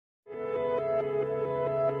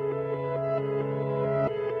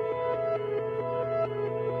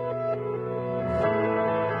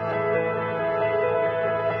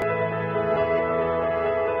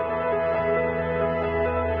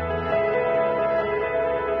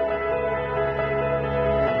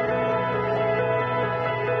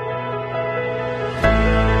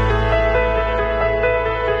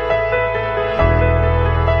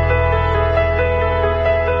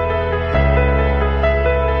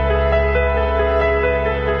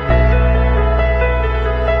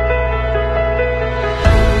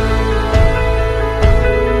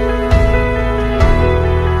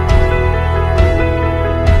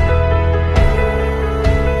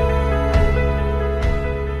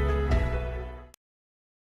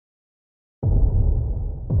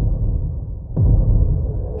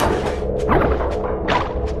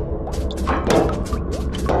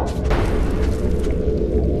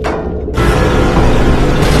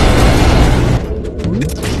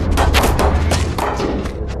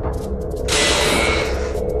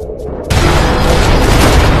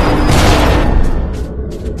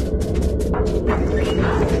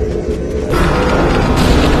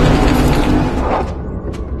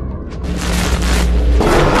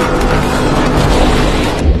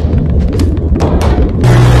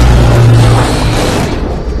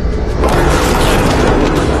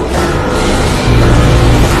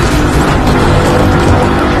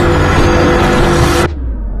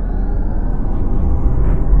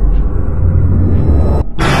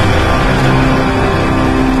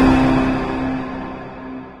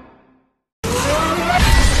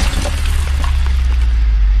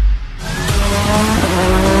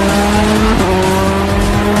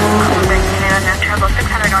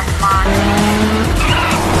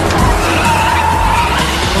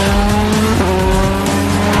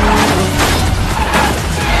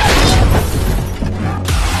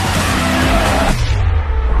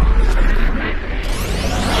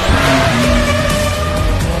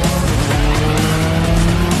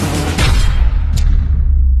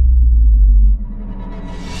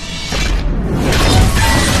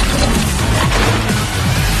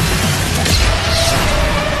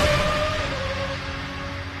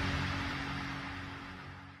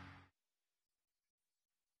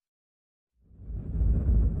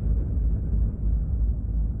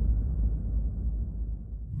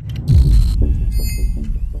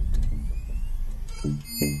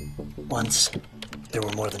Once, there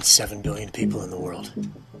were more than 7 billion people in the world.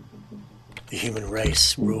 The human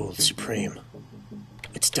race ruled supreme,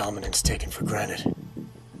 its dominance taken for granted.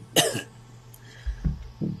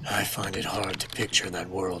 I find it hard to picture that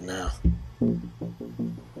world now.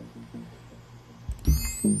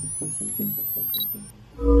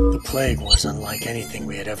 The plague was unlike anything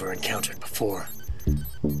we had ever encountered before.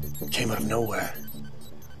 It came out of nowhere,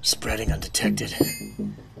 spreading undetected.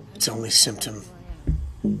 Its only symptom,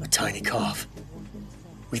 a tiny cough.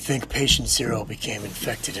 We think patient zero became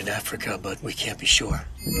infected in Africa, but we can't be sure.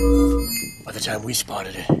 By the time we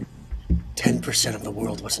spotted it, 10% of the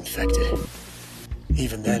world was infected.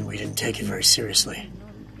 Even then, we didn't take it very seriously.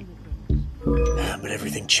 But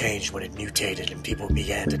everything changed when it mutated and people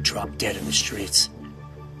began to drop dead in the streets.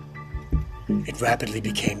 It rapidly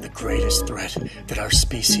became the greatest threat that our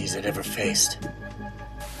species had ever faced.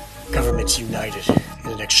 Governments united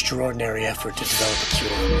in an extraordinary effort to develop a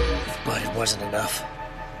cure, but it wasn't enough.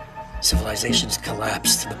 Civilizations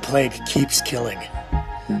collapsed, and the plague keeps killing.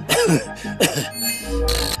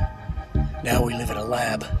 Now we live in a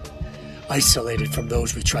lab, isolated from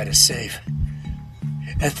those we try to save.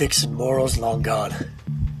 Ethics and morals long gone.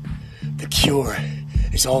 The cure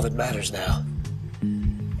is all that matters now.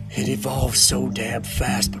 It evolves so damn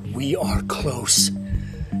fast, but we are close.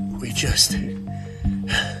 We just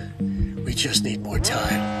need more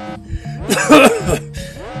time.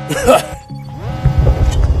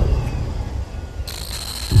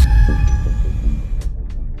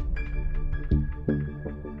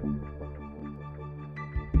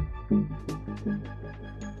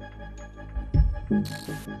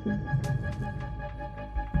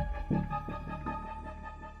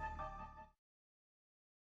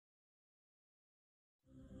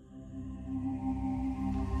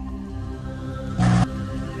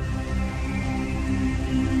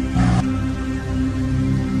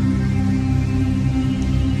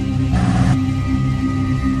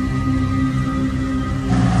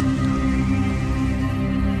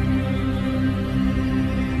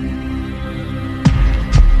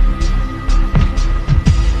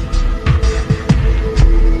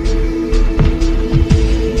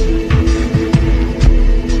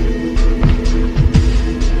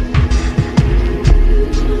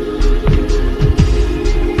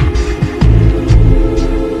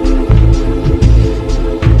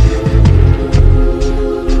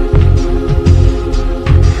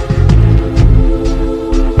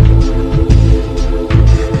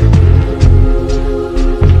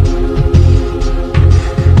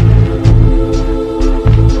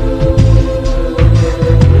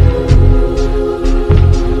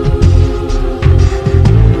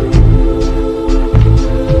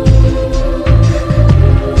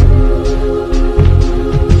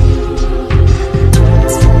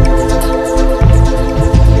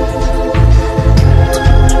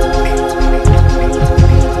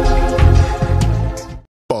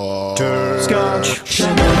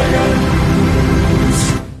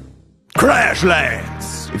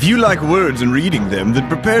 Crashlands! If you like words and reading them, then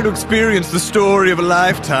prepare to experience the story of a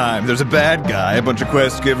lifetime. There's a bad guy, a bunch of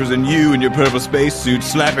quest givers, and you in your purple spacesuit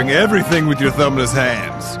slapping everything with your thumbless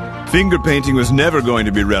hands. Finger painting was never going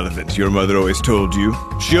to be relevant, your mother always told you.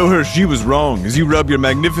 Show her she was wrong as you rub your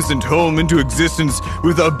magnificent home into existence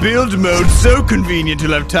with a build mode so convenient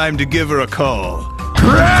you'll have time to give her a call.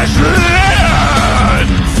 Crashlands!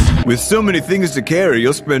 With so many things to carry,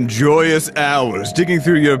 you'll spend joyous hours digging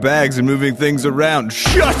through your bags and moving things around.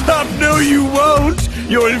 Shut up! No, you won't!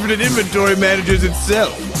 Your infinite inventory manages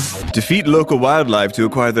itself. Defeat local wildlife to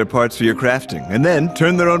acquire their parts for your crafting, and then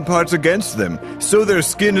turn their own parts against them. Sew their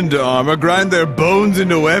skin into armor, grind their bones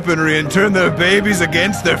into weaponry, and turn their babies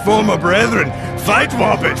against their former brethren. Fight,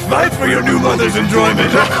 Wompet! Fight for your new mother's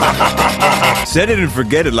enjoyment! Set it and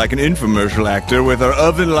forget it like an infomercial actor with our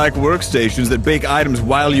oven-like workstations that bake items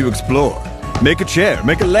while you explore. Make a chair,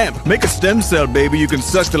 make a lamp, make a stem cell baby you can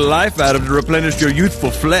suck the life out of to replenish your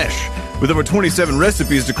youthful flesh. With over 27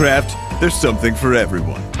 recipes to craft, there's something for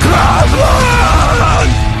everyone.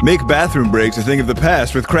 Crashlands! Make bathroom breaks a thing of the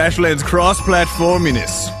past with Crashlands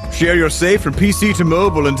cross-platforminess. Share your save from PC to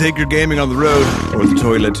mobile and take your gaming on the road, or the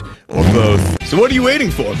toilet, or both. So what are you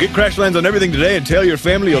waiting for? Get Crashlands on everything today and tell your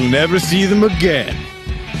family you'll never see them again.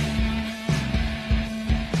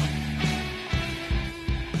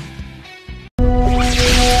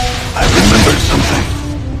 I remembered something.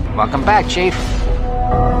 Welcome back, Chief.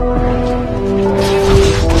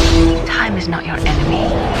 Time is not your enemy.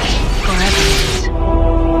 Forever is.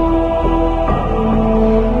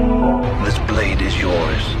 This blade is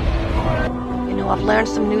yours. You know, I've learned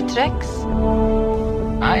some new tricks.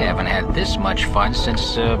 I haven't had this much fun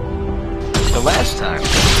since, the last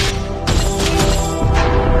time.